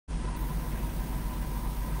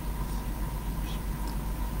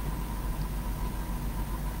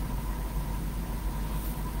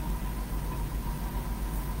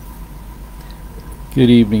Good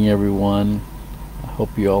evening, everyone. I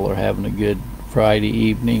hope you all are having a good Friday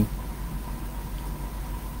evening.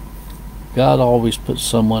 God always puts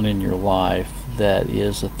someone in your life that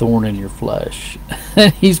is a thorn in your flesh.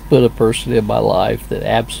 He's put a person in my life that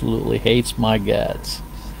absolutely hates my guts.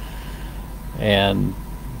 And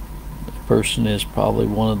the person is probably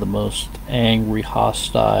one of the most angry,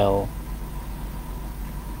 hostile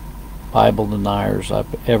Bible deniers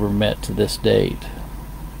I've ever met to this date,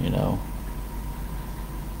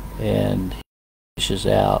 and he dishes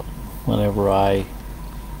out whenever I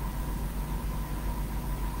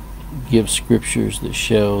give scriptures that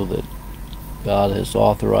show that God has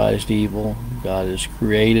authorized evil, God has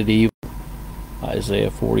created evil.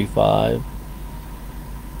 Isaiah 45.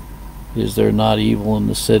 Is there not evil in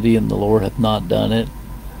the city, and the Lord hath not done it?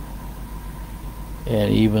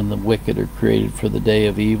 And even the wicked are created for the day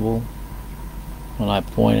of evil. When I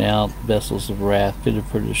point out vessels of wrath fitted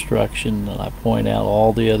for destruction, and I point out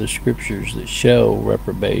all the other scriptures that show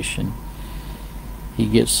reprobation, he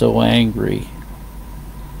gets so angry.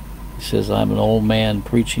 He says, I'm an old man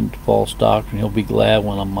preaching false doctrine. He'll be glad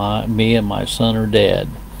when me and my son are dead.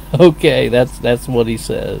 Okay, that's what he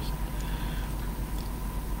says.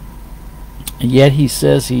 And yet he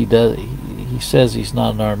says he says he's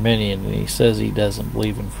not an Arminian, and he says he doesn't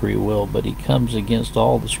believe in free will, but he comes against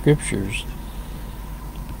all the scriptures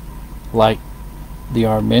like the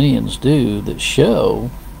Arminians do that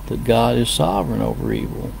show that God is sovereign over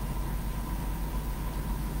evil.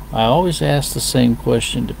 I always ask the same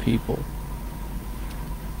question to people.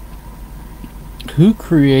 Who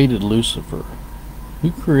created Lucifer?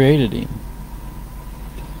 Who created him?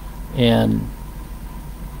 And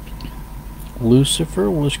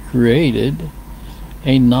Lucifer was created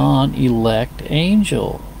a non-elect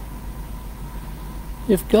angel.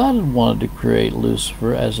 If God had wanted to create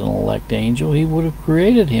Lucifer as an elect angel, he would have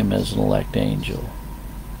created him as an elect angel.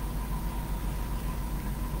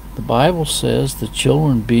 The Bible says, the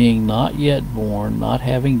children being not yet born, not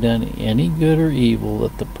having done any good or evil,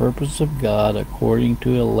 that the purpose of God according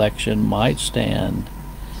to election might stand.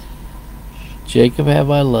 Jacob have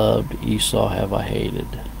I loved, Esau have I hated.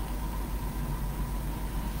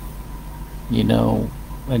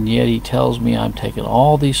 And yet he tells me I'm taking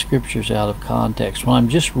all these scriptures out of context when I'm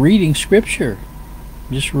just reading scripture.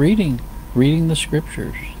 Just reading the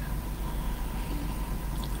scriptures.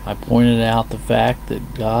 I pointed out the fact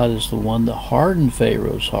that God is the one that hardened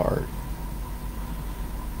Pharaoh's heart.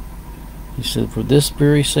 He said, for this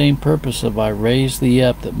very same purpose have I raised thee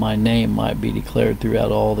up, that my name might be declared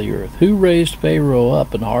throughout all the earth. Who raised Pharaoh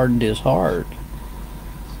up and hardened his heart?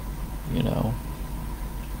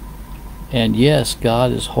 And yes,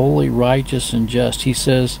 God is holy, righteous, and just. He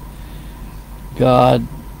says God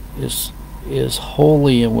is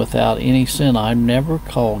holy and without any sin. I never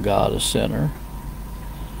call God a sinner.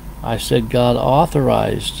 I said God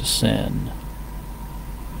authorized sin.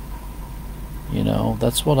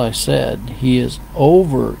 That's what I said. He is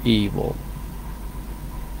over evil.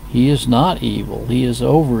 He is not evil. He is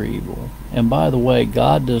over evil. And by the way,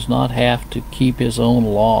 God does not have to keep his own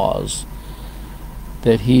laws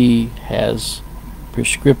that he has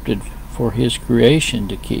prescripted for his creation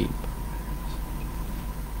to keep.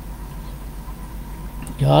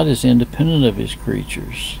 God is independent of his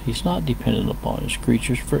creatures. He's not dependent upon his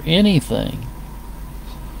creatures for anything.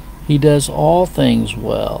 He does all things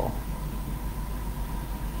well.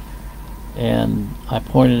 And I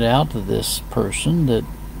pointed out to this person that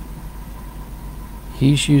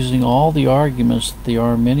he's using all the arguments that the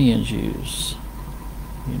Arminians use,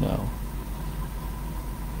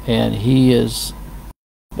 and he is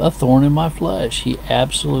a thorn in my flesh. He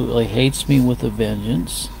absolutely hates me with a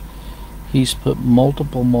vengeance. He's put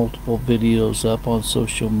multiple videos up on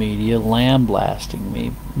social media lambasting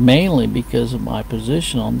me, mainly because of my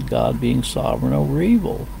position on God being sovereign over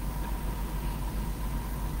evil.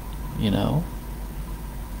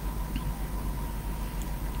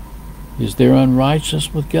 Is there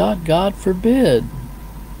unrighteousness with God? God forbid.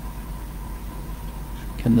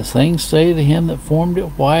 Can the thing say to him that formed it,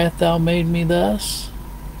 why hast thou made me thus?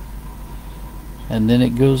 And then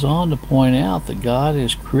it goes on to point out that God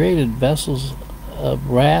has created vessels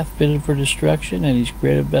of wrath fitted for destruction, and he's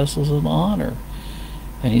created vessels of honor.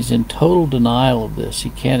 And he's in total denial of this.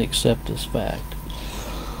 He can't accept this fact.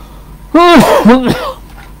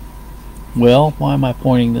 Well, why am I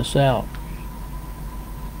pointing this out?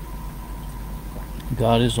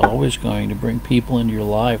 God is always going to bring people into your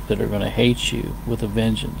life that are going to hate you with a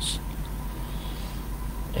vengeance.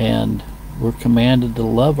 And we're commanded to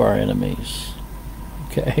love our enemies.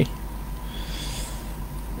 Okay?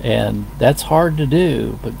 And that's hard to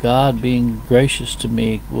do, but God, being gracious to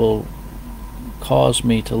me, will cause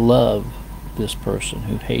me to love this person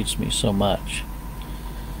who hates me so much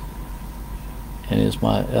and is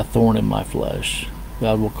a thorn in my flesh.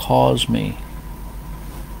 God will cause me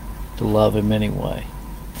to love him anyway.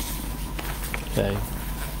 Okay?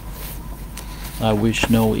 I wish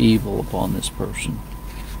no evil upon this person,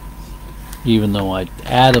 even though I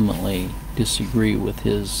adamantly disagree with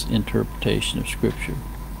his interpretation of Scripture.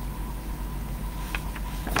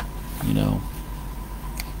 You know.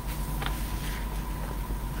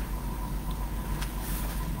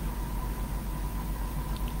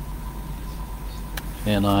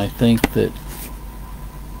 And I think that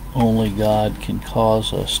only God can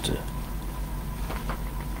cause us to,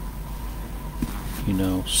 you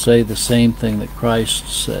know, say the same thing that Christ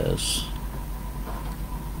says.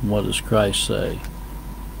 What does Christ say?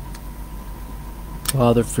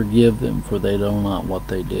 Father, forgive them, for they know not what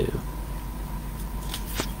they do.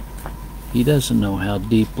 He doesn't know how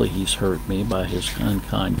deeply he's hurt me by his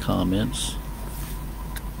unkind comments.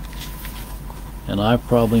 And I've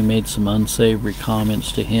probably made some unsavory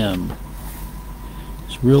comments to him.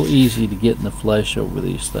 It's real easy to get in the flesh over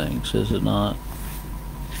these things, is it not?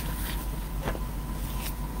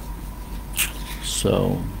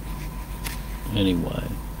 So, anyway.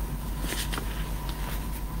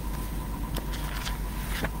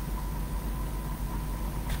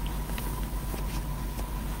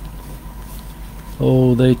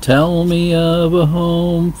 Oh, they tell me of a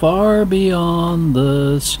home far beyond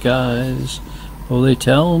the skies. Oh, they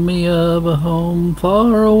tell me of a home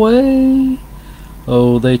far away.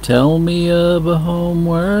 Oh, they tell me of a home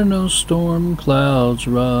where no storm clouds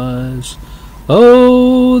rise.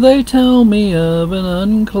 Oh, they tell me of an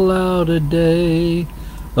unclouded day.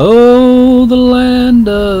 Oh, the land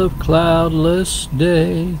of cloudless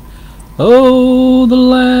day. Oh, the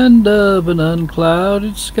land of an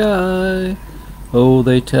unclouded sky. Oh,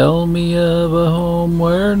 they tell me of a home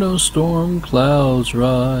where no storm clouds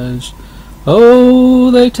rise.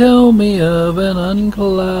 Oh, they tell me of an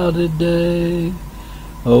unclouded day.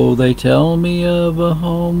 Oh, they tell me of a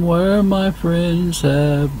home where my friends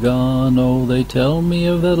have gone. Oh, they tell me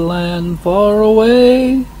of that land far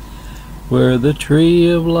away, where the tree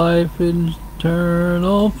of life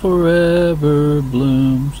eternal forever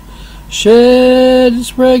blooms, shed its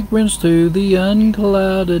fragrance through the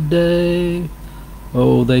unclouded day.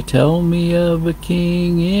 Oh, they tell me of a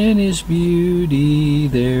king in his beauty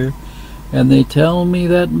there, and they tell me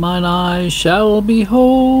that mine eyes shall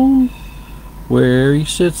behold, where he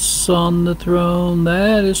sits on the throne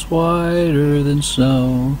that is whiter than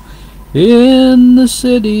snow, in the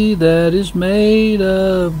city that is made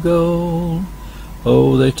of gold.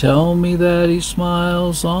 Oh, they tell me that he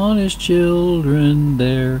smiles on his children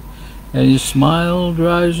there, and his smile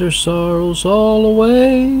drives their sorrows all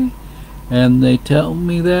away. And they tell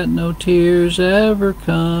me that no tears ever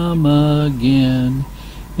come again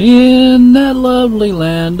in that lovely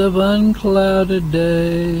land of unclouded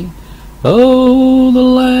day. Oh, the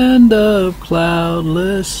land of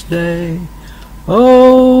cloudless day.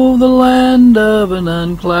 Oh, the land of an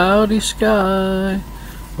uncloudy sky.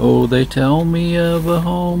 Oh, they tell me of a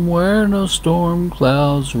home where no storm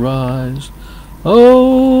clouds rise.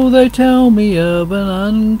 Oh, they tell me of an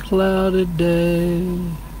unclouded day.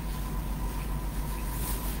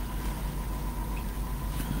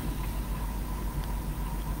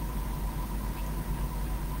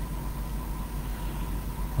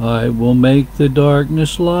 I will make the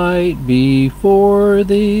darkness light before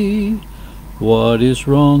thee. What is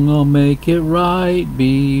wrong, I'll make it right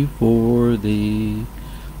before thee.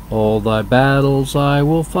 All thy battles I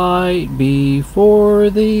will fight before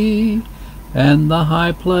thee, and the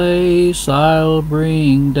high place I'll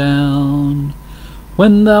bring down.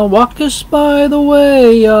 When thou walkest by the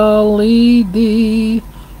way, I'll lead thee.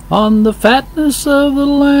 On the fatness of the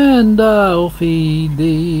land I'll feed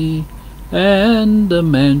thee, and a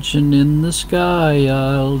mansion in the sky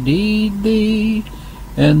I'll deed thee,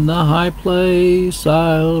 and the high place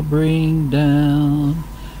I'll bring down.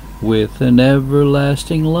 With an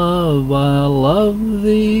everlasting love I'll love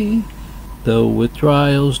thee, though with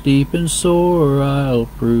trials deep and sore I'll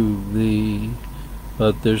prove thee.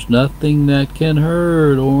 But there's nothing that can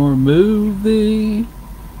hurt or move thee,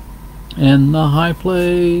 and the high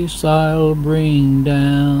place I'll bring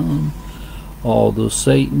down. Although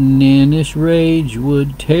Satan in his rage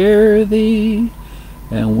would tear thee,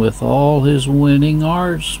 and with all his winning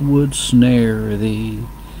arts would snare thee,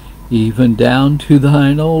 even down to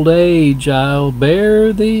thine old age I'll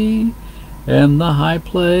bear thee, and the high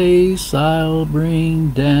place I'll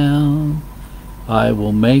bring down. I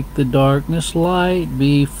will make the darkness light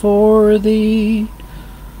before thee.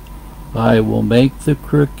 I will make the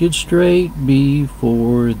crooked straight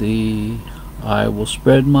before thee. I will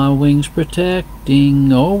spread my wings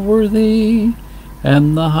protecting over thee,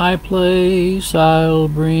 and the high place I'll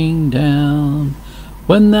bring down.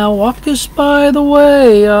 When thou walkest by the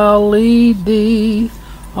way, I'll lead thee.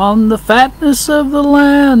 On the fatness of the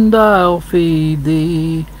land I'll feed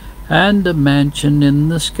thee, and a mansion in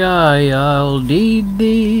the sky I'll deed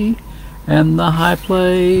thee, and the high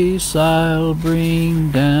place I'll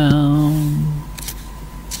bring down.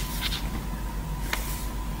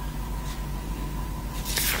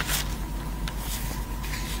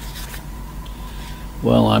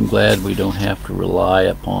 Well, I'm glad we don't have to rely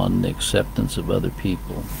upon the acceptance of other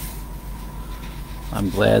people. I'm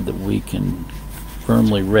glad that we can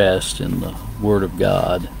firmly rest in the Word of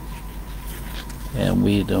God, and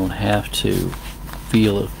we don't have to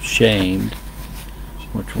feel ashamed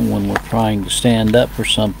when we're trying to stand up for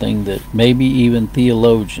something that maybe even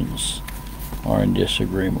theologians are in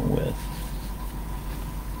disagreement with.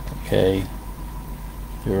 Okay?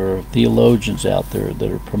 There are theologians out there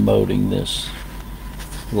that are promoting this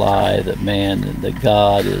lie that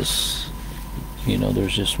God is,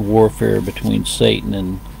 there's this warfare between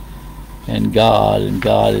Satan and God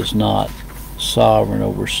is not sovereign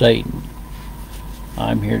over Satan.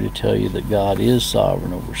 I'm here to tell you that God is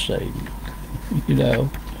sovereign over Satan,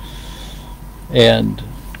 and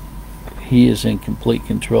he is in complete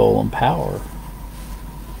control and power.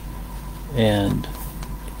 And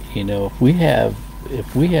if we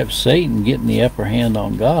have Satan getting the upper hand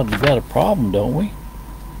on God, we've got a problem, don't we?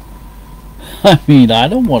 I mean, I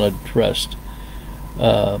don't want to trust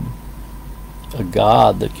a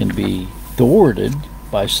God that can be thwarted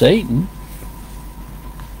by Satan.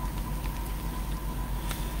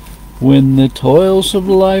 When the toils of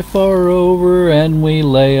life are over, and we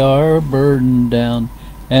lay our burden down,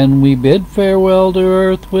 and we bid farewell to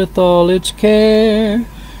earth with all its care,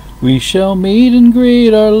 we shall meet and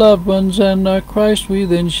greet our loved ones, and our Christ we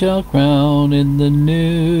then shall crown in the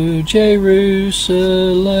new Jerusalem.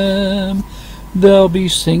 They'll be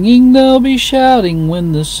singing, they'll be shouting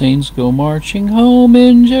when the saints go marching home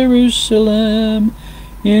in Jerusalem,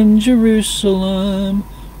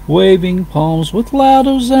 waving palms with loud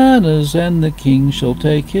hosannas, and the King shall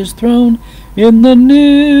take his throne in the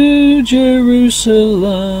new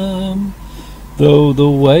Jerusalem. Though the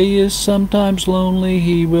way is sometimes lonely,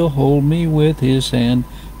 he will hold me with his hand.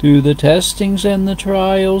 To the testings and the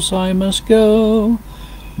trials I must go,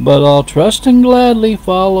 but I'll trust and gladly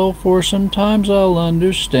follow, for sometimes I'll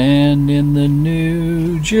understand in the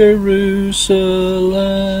new Jerusalem.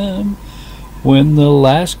 When the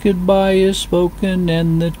last goodbye is spoken,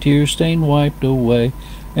 and the tear stain wiped away,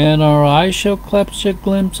 and our eyes shall catch a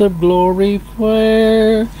glimpse of glory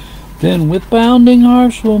fair, then with bounding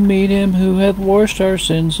hearts we'll meet him who hath washed our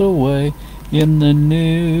sins away in the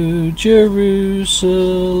new Jerusalem.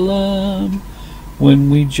 When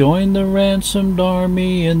we join the ransomed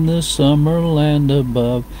army in the summer land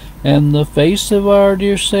above, and the face of our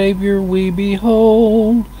dear Savior we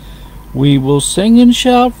behold, we will sing and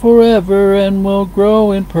shout forever, and will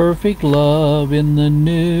grow in perfect love in the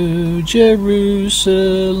new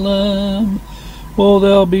Jerusalem. Oh,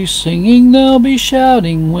 they'll be singing, they'll be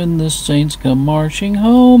shouting when the saints come marching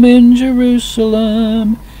home in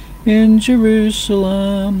Jerusalem,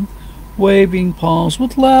 waving palms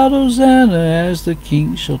with loud hosanna, as the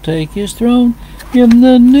King shall take his throne in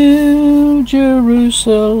the new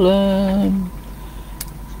Jerusalem.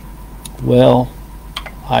 Well,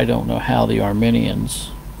 I don't know how the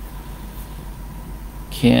Arminians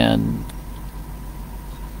can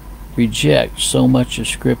reject so much of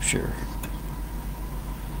Scripture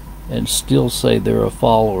and still say they're a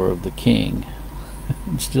follower of the King,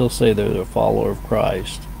 and still say they're a follower of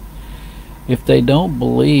Christ. If they don't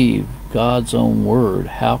believe God's own word,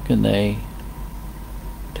 how can they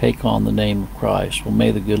take on the name of Christ? Well,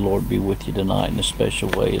 may the good Lord be with you tonight in a special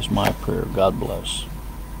way is my prayer. God bless.